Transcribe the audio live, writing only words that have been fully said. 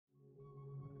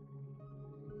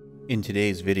In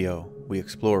today's video, we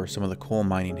explore some of the coal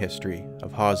mining history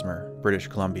of Hosmer, British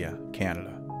Columbia,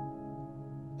 Canada.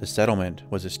 The settlement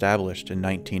was established in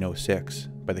 1906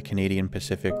 by the Canadian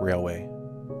Pacific Railway.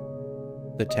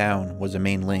 The town was a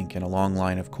main link in a long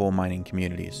line of coal mining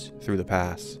communities through the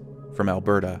pass, from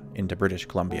Alberta into British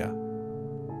Columbia.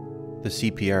 The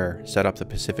CPR set up the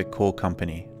Pacific Coal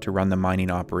Company to run the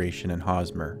mining operation in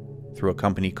Hosmer through a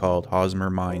company called Hosmer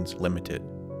Mines Ltd.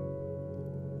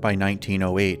 By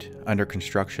 1908, under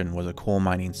construction was a coal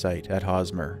mining site at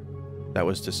Hosmer that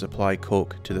was to supply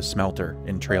coke to the smelter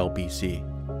in Trail, BC.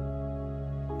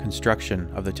 Construction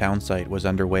of the town site was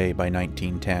underway by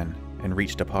 1910 and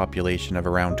reached a population of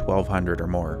around 1,200 or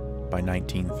more by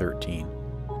 1913.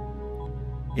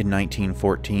 In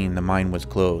 1914, the mine was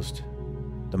closed.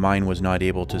 The mine was not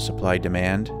able to supply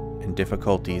demand, and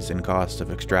difficulties and costs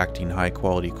of extracting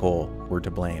high-quality coal were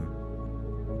to blame.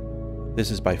 This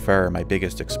is by far my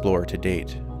biggest explore to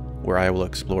date, where I will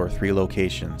explore 3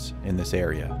 locations in this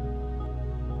area.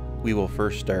 We will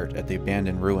first start at the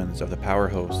abandoned ruins of the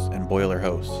powerhouse and boiler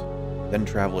house, then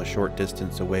travel a short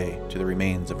distance away to the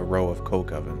remains of a row of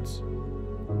coke ovens.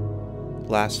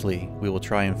 Lastly, we will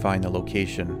try and find the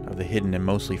location of the hidden and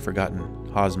mostly forgotten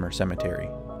Hosmer Cemetery.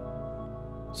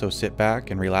 So sit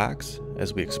back and relax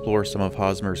as we explore some of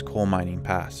Hosmer's coal mining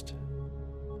past.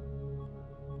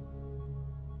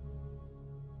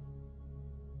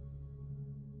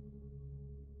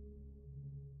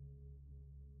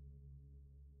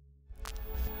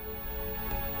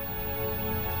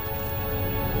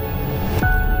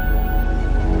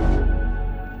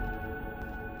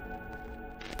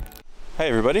 Hi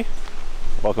everybody,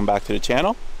 welcome back to the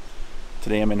channel.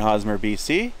 Today I'm in Hosmer,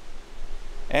 BC,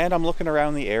 and I'm looking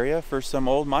around the area for some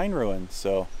old mine ruins.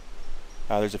 So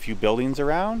there's a few buildings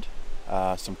around,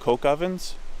 some coke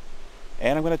ovens,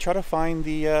 and I'm going to try to find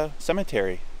the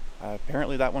cemetery.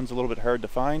 Apparently that one's a little bit hard to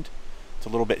find. It's a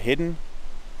little bit hidden,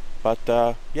 but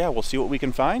yeah, we'll see what we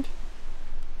can find.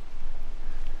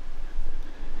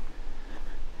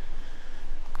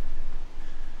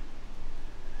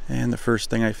 And the first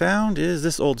thing I found is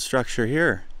this old structure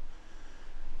here.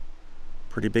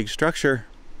 Pretty big structure.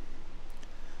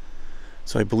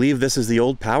 So I believe this is the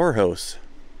old powerhouse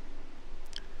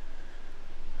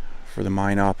for the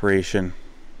mine operation.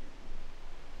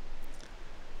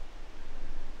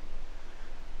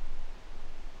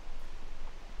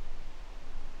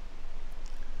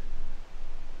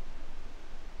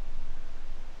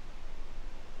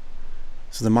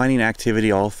 So the mining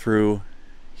activity all through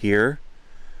here,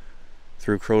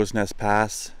 through Crow's Nest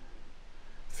Pass,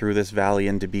 through this valley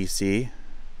into BC,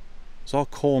 it's all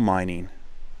coal mining.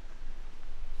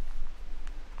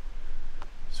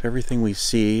 So everything we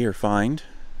see or find,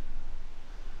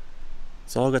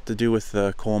 it's all got to do with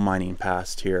the coal mining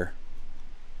past here.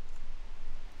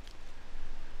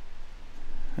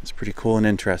 It's pretty cool and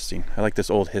interesting. I like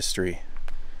this old history.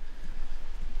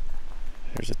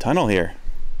 There's a tunnel here.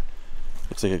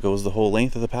 Looks like it goes the whole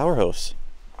length of the powerhouse.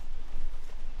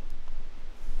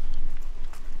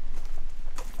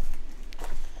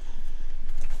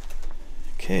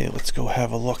 Okay, let's go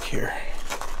have a look here.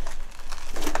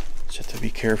 Just have to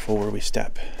be careful where we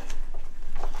step.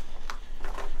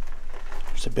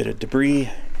 There's a bit of debris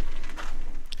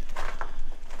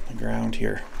on the ground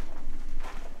here.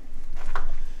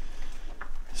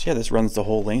 So yeah, this runs the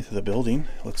whole length of the building,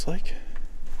 it looks like.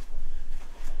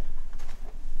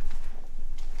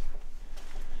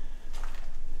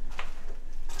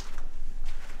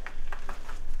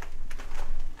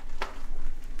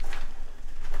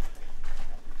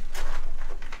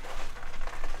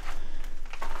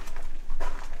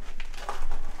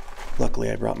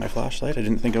 Luckily I brought my flashlight. I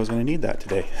didn't think I was going to need that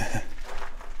today. A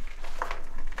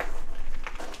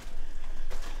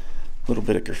little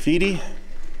bit of graffiti.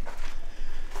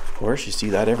 Of course, you see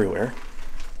that everywhere.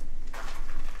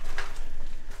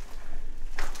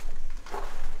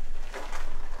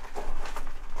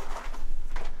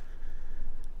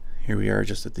 Here we are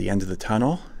just at the end of the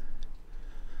tunnel,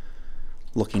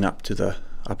 looking up to the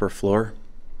upper floor.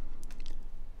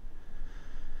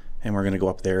 And we're going to go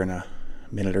up there in a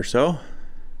minute or so.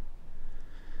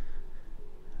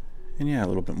 And yeah, a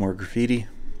little bit more graffiti.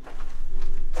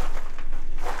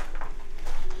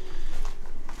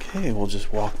 Okay, we'll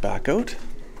just walk back out.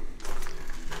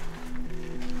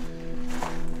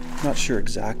 Not sure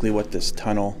exactly what this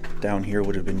tunnel down here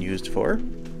would have been used for.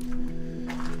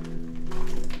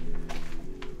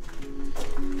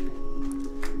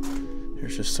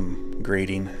 There's just some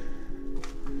grading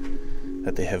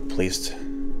that they have placed.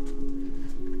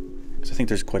 I think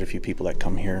there's quite a few people that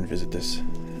come here and visit this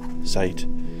site,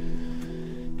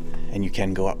 and you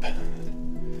can go up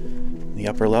the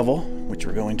upper level, which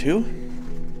we're going to.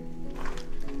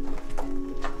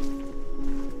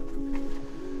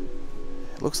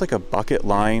 It looks like a bucket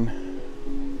line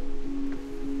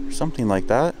or something like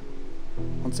that.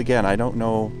 Once again, I don't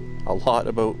know a lot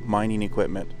about mining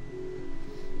equipment,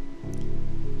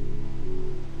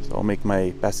 so I'll make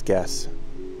my best guess.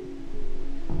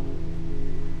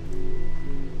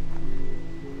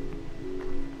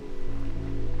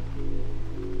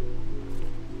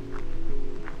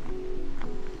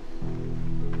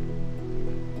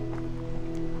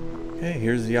 Okay,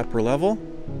 here's the upper level.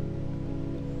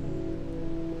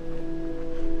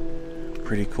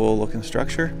 Pretty cool looking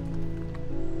structure.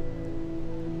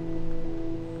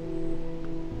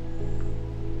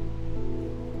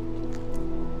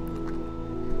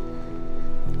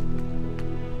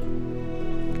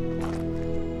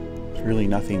 There's really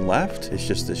nothing left. It's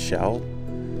just the shell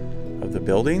of the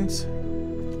buildings.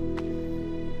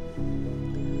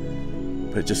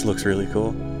 But it just looks really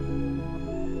cool.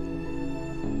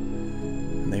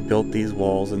 They built these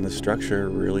walls and the structure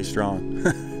really strong.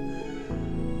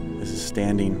 This is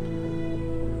standing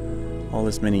all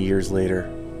this many years later.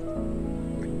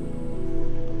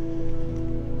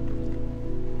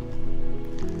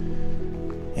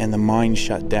 And the mine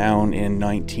shut down in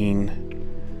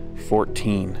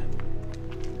 1914.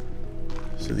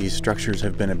 So these structures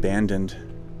have been abandoned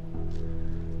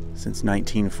since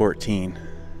 1914.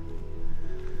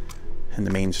 And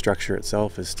the main structure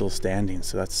itself is still standing,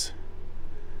 so that's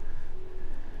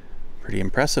pretty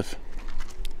impressive.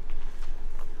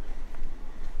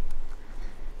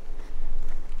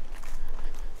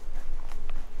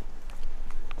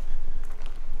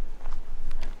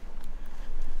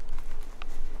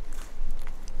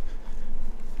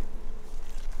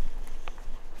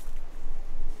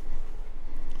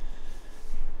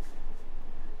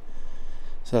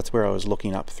 So that's where I was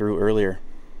looking up through earlier,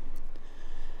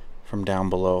 from down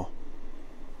below.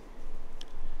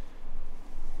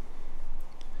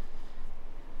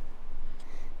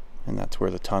 And that's where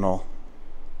the tunnel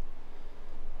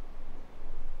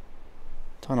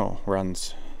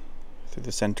runs through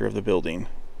the center of the building.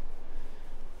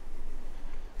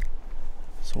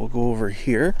 So we'll go over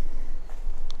here.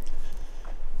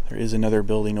 There is another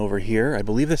building over here. I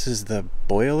believe this is the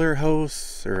boiler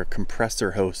house or a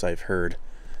compressor house, I've heard.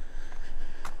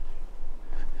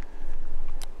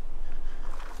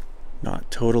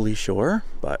 Not totally sure,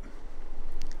 but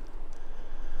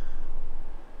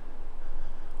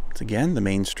once again, the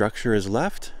main structure is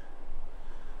left.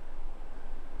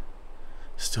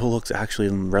 Still looks actually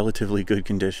in relatively good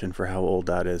condition for how old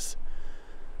that is.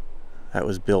 That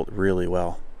was built really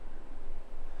well.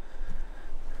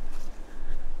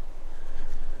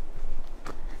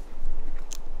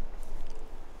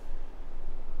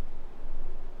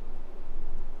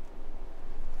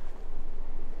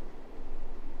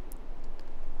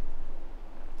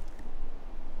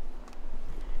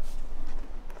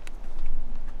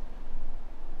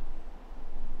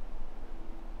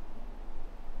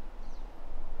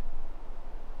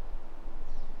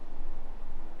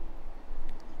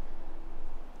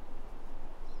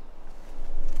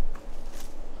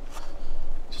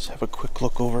 Just have a quick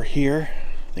look over here.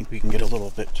 I think we can get a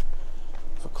little bit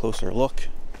of a closer look.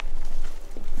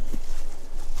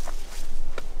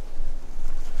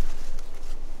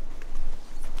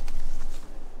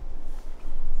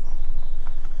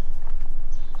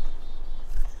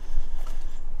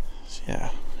 So yeah,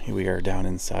 here we are down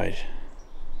inside.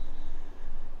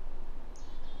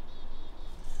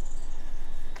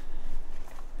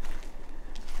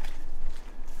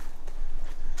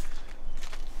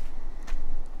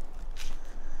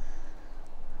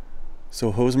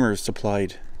 So Hosmer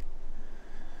supplied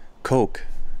coke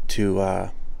to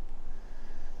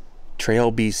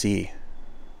Trail, BC.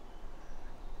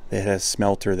 They had a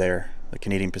smelter there. The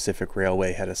Canadian Pacific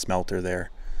Railway had a smelter there.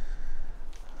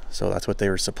 So that's what they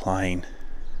were supplying.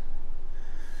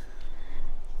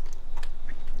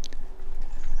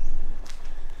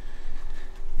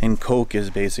 And coke is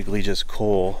basically just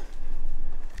coal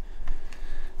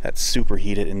that's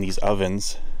superheated in these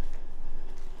ovens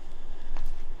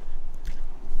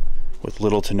with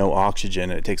little to no oxygen,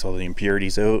 and it takes all the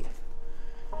impurities out.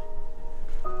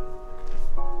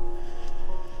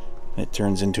 It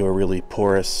turns into a really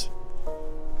porous,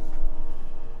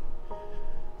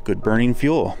 good burning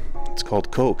fuel. It's called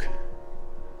coke.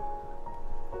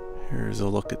 Here's a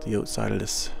look at the outside of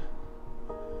this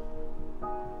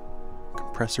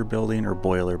compressor building or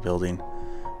boiler building,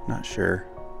 not sure.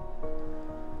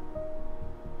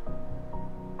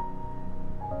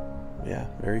 Yeah,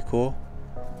 very cool.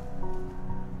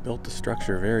 Built the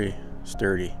structure very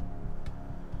sturdy.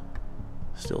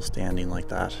 still standing like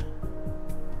that.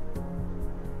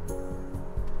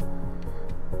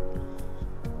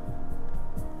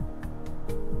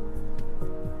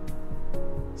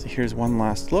 So here's one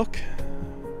last look.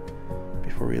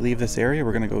 Before we leave this area,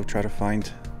 we're gonna go try to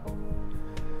find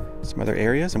some other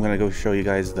areas. I'm gonna go show you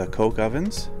guys the coke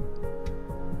ovens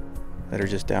that are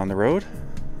just down the road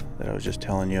that I was just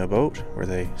telling you about, where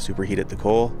they superheated the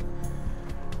coal,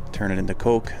 turn it into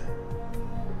coke,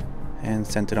 and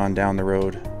sent it on down the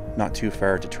road, not too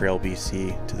far, to Trail,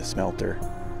 BC, to the smelter.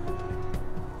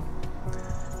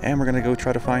 And we're gonna go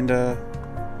try to find a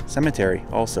cemetery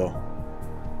also.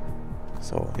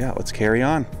 So yeah, let's carry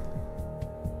on.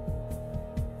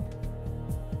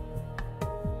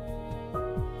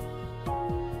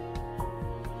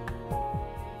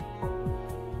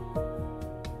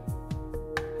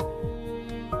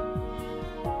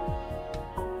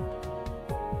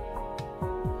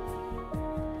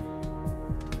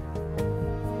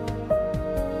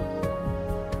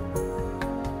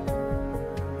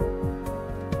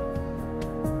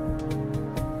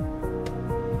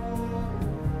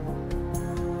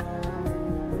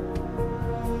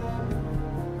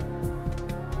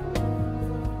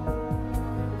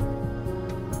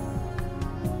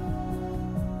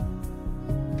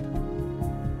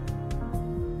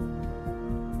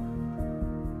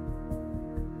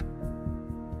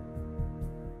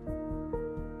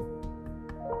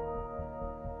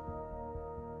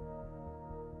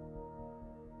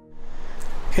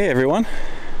 Okay everyone,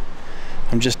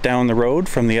 I'm just down the road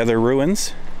from the other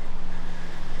ruins,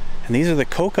 and these are the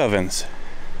coke ovens,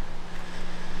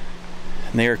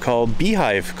 and they are called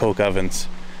beehive coke ovens.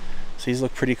 So these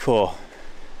look pretty cool.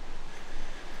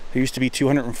 There used to be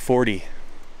 240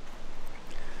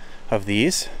 of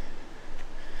these,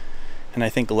 and I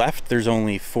think left there's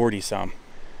only 40 some.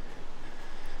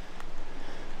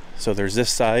 So there's this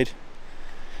side,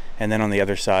 and then on the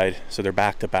other side, so they're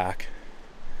back to back.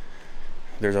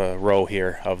 There's a row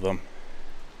here of them.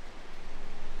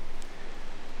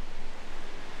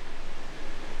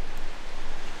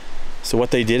 So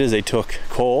what they did is they took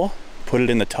coal, put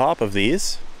it in the top of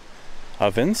these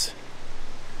ovens,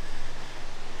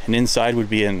 and inside would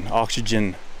be an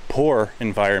oxygen poor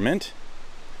environment,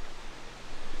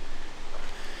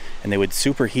 and they would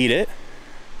superheat it,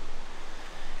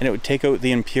 and it would take out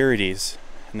the impurities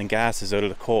and the gases out of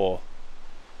the coal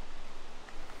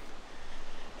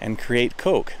and create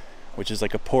coke, which is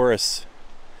like a porous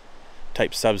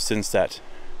type substance that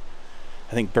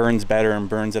I think burns better and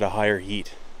burns at a higher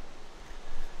heat.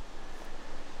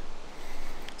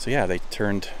 So yeah, they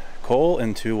turned coal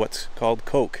into what's called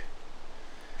coke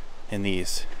in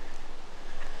these.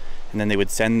 And then they would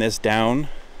send this down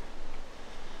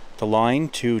the line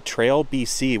to Trail,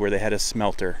 BC, where they had a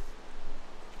smelter.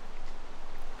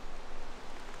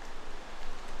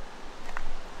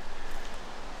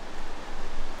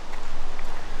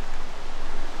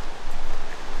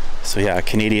 So yeah,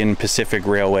 Canadian Pacific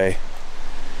Railway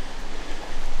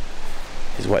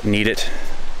is what needed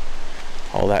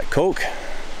all that coke,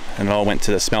 and it all went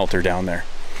to the smelter down there.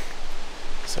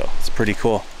 So it's pretty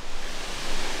cool.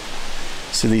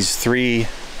 So these three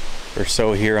or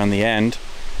so here on the end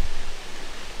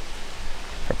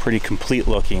are pretty complete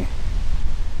looking.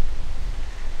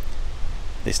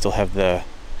 They still have the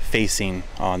facing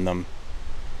on them.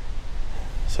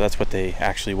 So that's what they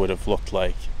actually would have looked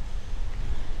like.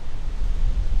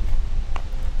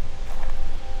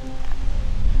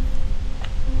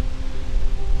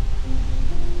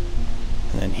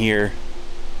 And here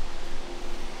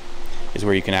is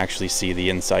where you can actually see the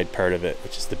inside part of it,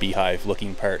 which is the beehive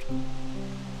looking part.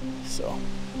 So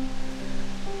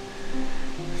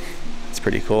it's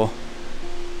pretty cool.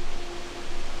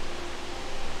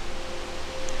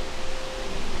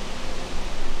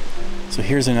 So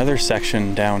here's another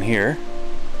section down here.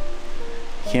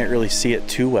 Can't really see it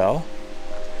too well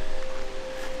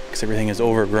because everything is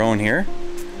overgrown here.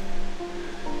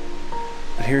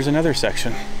 But here's another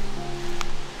section.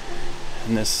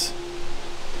 And this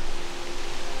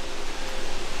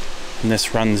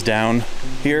runs down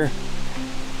here.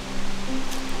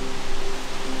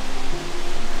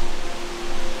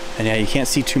 And yeah, you can't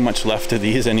see too much left of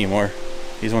these anymore.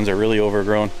 These ones are really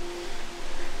overgrown.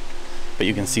 But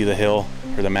you can see the hill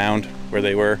or the mound where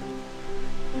they were.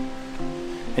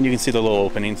 And you can see the little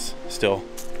openings still.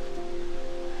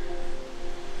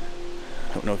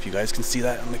 I don't know if you guys can see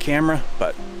that on the camera,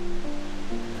 but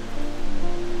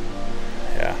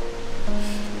yeah.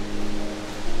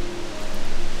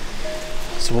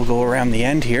 So we'll go around the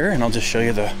end here and I'll just show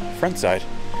you the front side.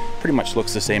 Pretty much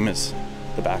looks the same as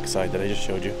the back side that I just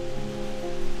showed you.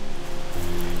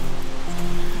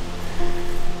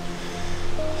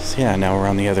 So yeah, now we're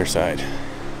on the other side.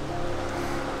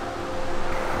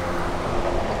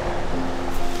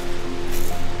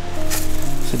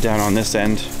 So down on this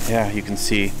end, yeah, you can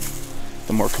see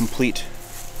the more complete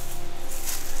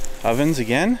ovens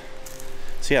again.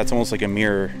 So yeah, it's almost like a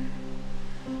mirror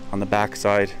on the back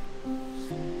side.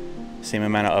 Same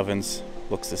amount of ovens,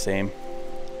 looks the same.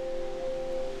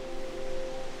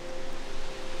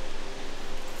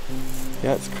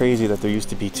 Yeah, it's crazy that there used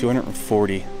to be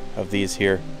 240 of these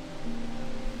here.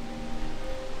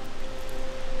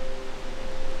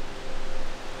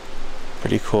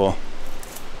 Pretty cool.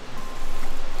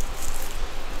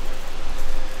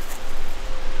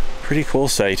 Pretty cool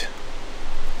site.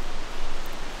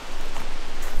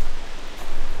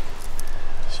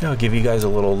 So I'll give you guys a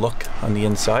little look on the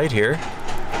inside here.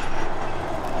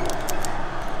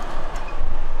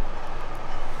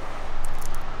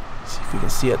 See if you can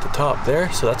see at the top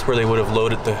there. So that's where they would have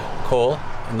loaded the coal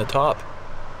in the top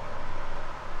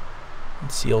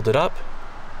and sealed it up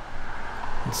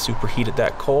and superheated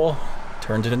that coal,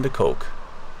 turned it into coke.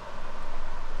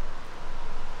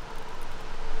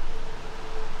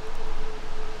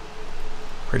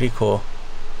 Pretty cool.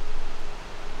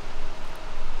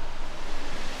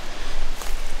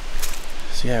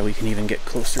 So yeah, we can even get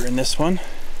closer in this one.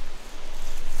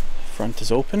 Front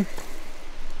is open.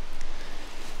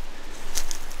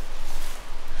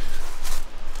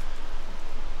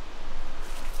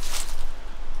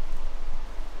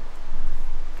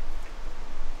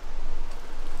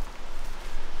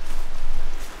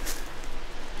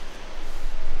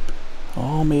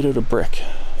 All made out of brick.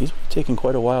 These would be taking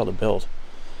quite a while to build.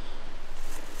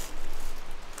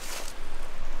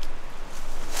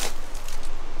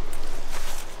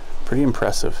 Pretty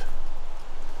impressive.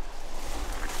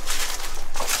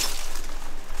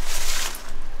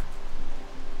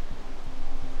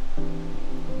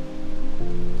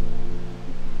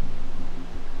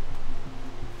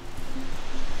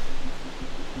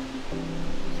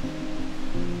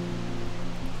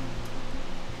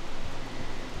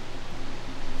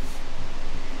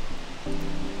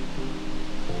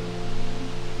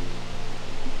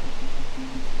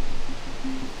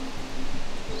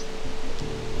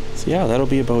 So yeah, that'll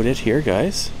be about it here,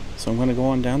 guys. So I'm going to go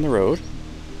on down the road.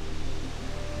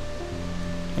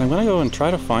 And I'm going to go and try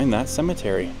to find that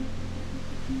cemetery.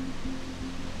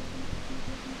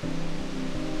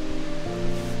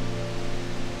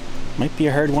 Might be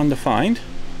a hard one to find,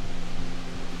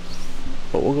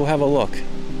 but we'll go have a look.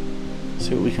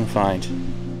 See what we can find.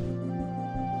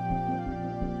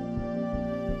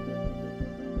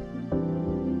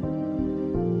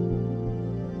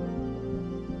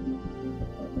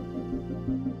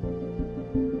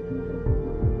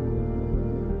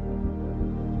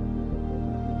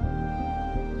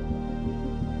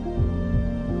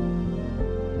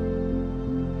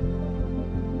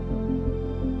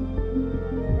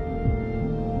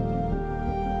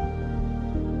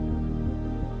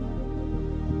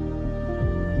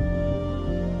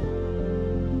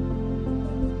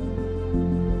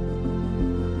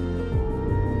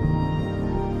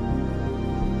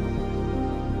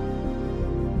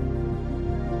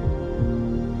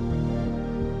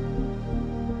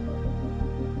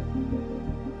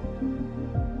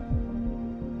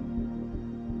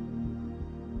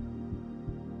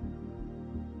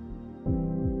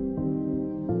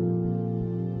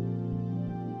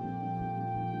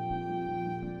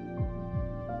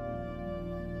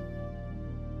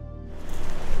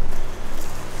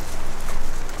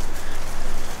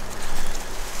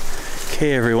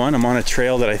 Okay everyone, I'm on a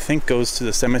trail that I think goes to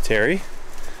the cemetery.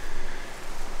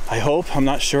 I hope, I'm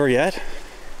not sure yet.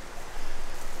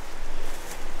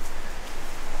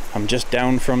 I'm just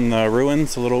down from the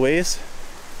ruins a little ways.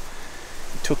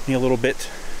 It took me a little bit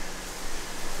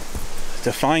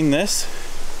to find this,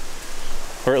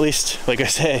 or at least, like I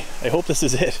say, I hope this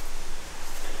is it.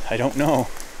 I don't know.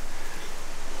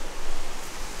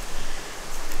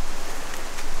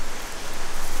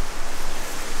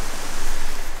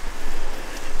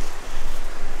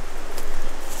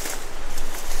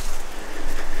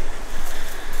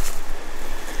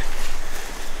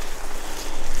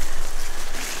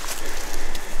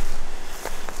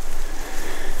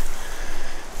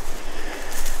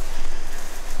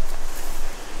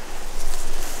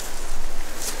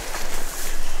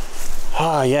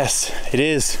 Ah, yes, it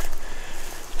is.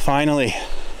 Finally.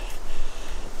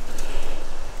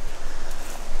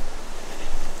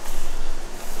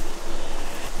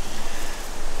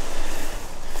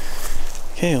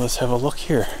 Okay, let's have a look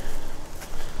here.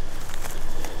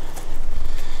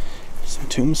 Some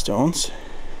tombstones.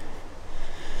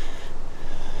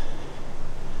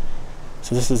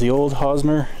 So this is the old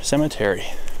Hosmer Cemetery.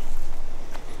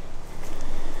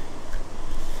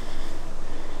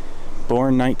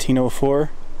 Born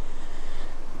 1904,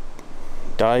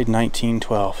 died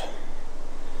 1912.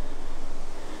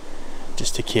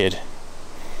 Just a kid.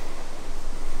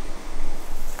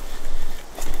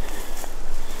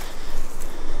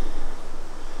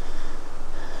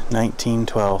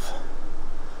 (1912).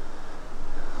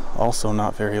 Also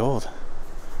not very old.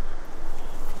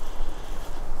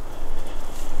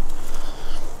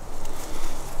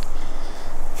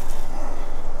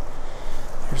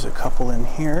 There's a couple in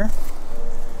here.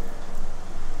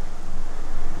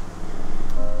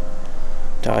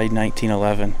 Died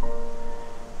 1911.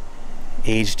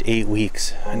 Aged 8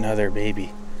 weeks. Another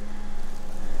baby.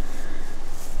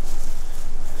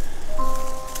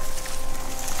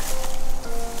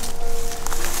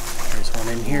 There's one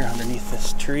in here underneath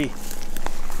this tree.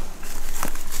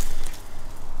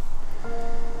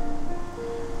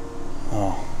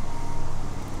 Oh.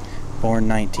 Born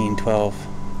 1912.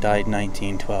 Died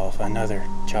 1912. Another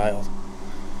child.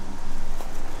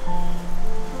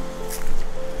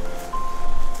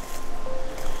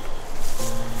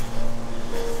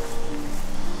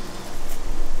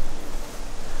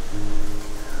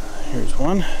 Here's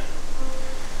one.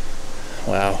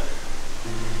 Wow.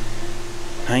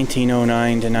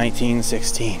 1909 to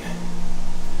 1916.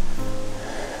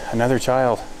 Another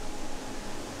child.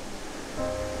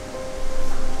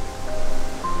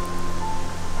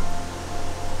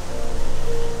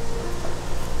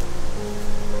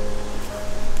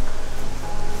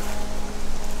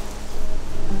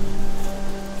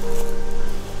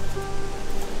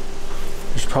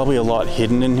 There's probably a lot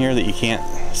hidden in here that you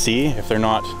can't see if they're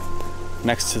not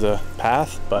next to the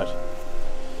path, but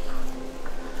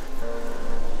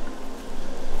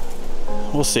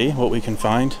we'll see what we can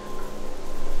find.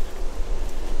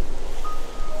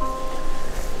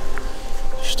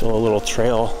 There's still a little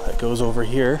trail that goes over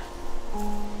here.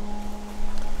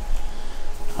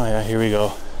 Oh yeah, here we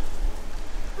go.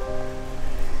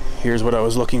 Here's what I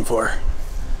was looking for.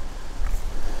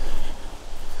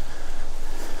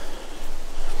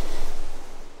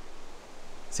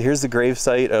 So here's the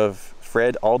gravesite of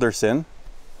Fred Alderson.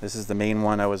 This is the main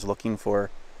one I was looking for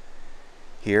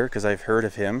here because I've heard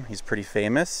of him. He's pretty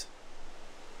famous.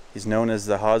 He's known as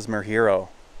the Hosmer Hero.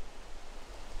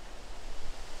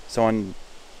 So on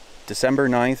December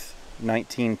 9th,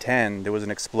 1910, there was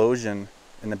an explosion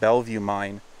in the Bellevue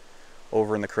mine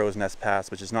over in the Crow's Nest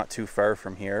Pass, which is not too far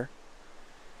from here.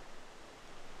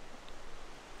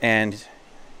 And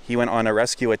he went on a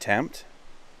rescue attempt,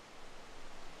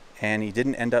 and he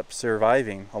didn't end up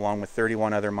surviving along with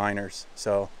 31 other miners.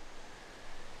 So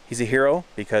he's a hero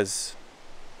because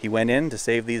he went in to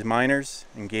save these miners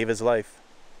and gave his life.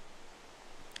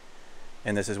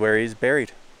 And this is where he's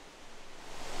buried.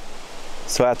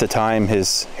 So at the time,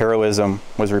 his heroism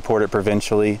was reported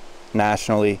provincially,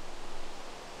 nationally,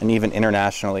 and even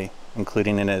internationally,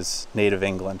 including in his native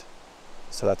England.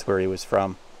 So that's where he was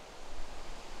from.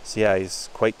 So yeah, he's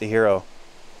quite the hero.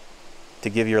 To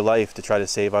give your life to try to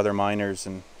save other miners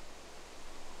and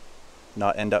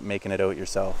not end up making it out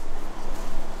yourself.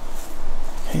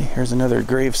 Okay, here's another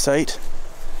grave site.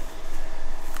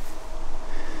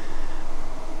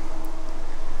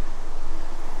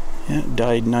 Yeah,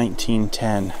 died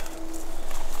 1910.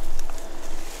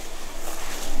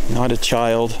 Not a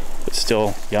child, but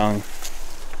still young.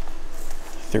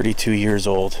 32 years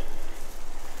old.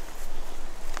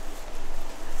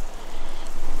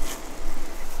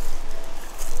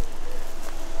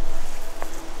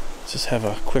 Just have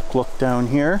a quick look down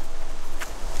here.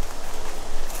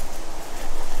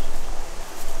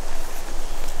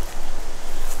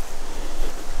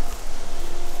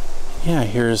 Yeah,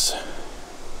 here's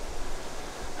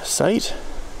a site.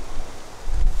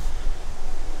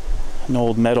 An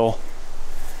old metal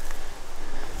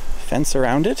fence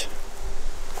around it.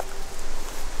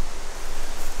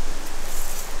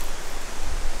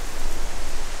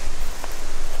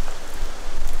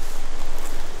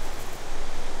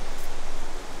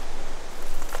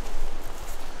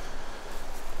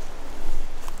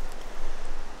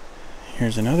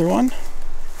 Here's another one.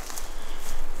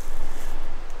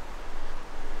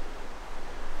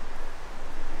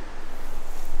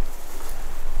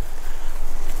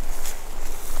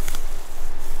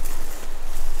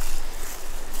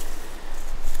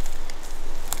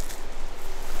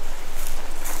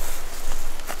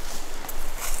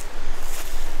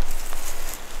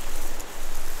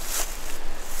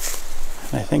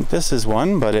 I think this is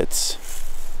one, but it's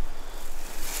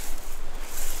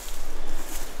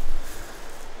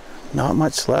not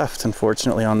much left,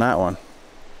 unfortunately, on that one.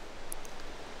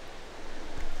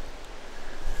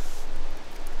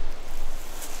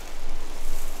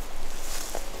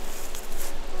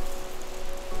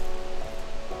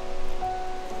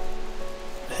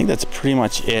 think that's pretty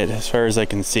much it as far as I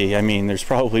can see. I mean, there's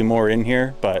probably more in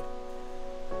here, but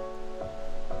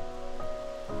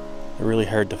they're really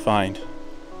hard to find.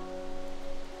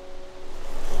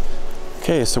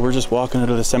 Okay, so we're just walking out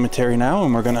of the cemetery now,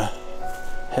 and we're gonna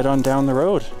head on down the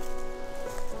road.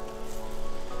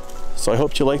 So I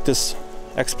hope you like this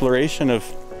exploration of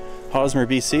Hosmer,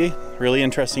 BC. Really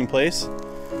interesting place.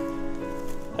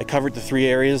 I covered the 3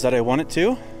 areas that I wanted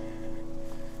to.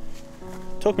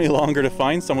 Took me longer to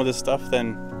find some of this stuff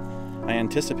than I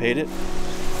anticipated.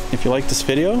 If you like this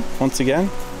video, once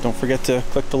again, don't forget to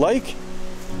click the like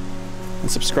and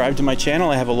subscribe to my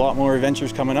channel. I have a lot more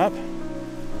adventures coming up,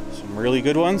 some really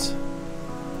good ones.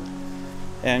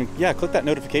 And yeah, click that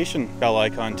notification bell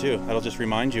icon too. That'll just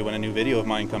remind you when a new video of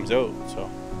mine comes out.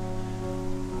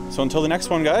 So until the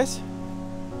next one, guys,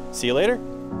 see you later.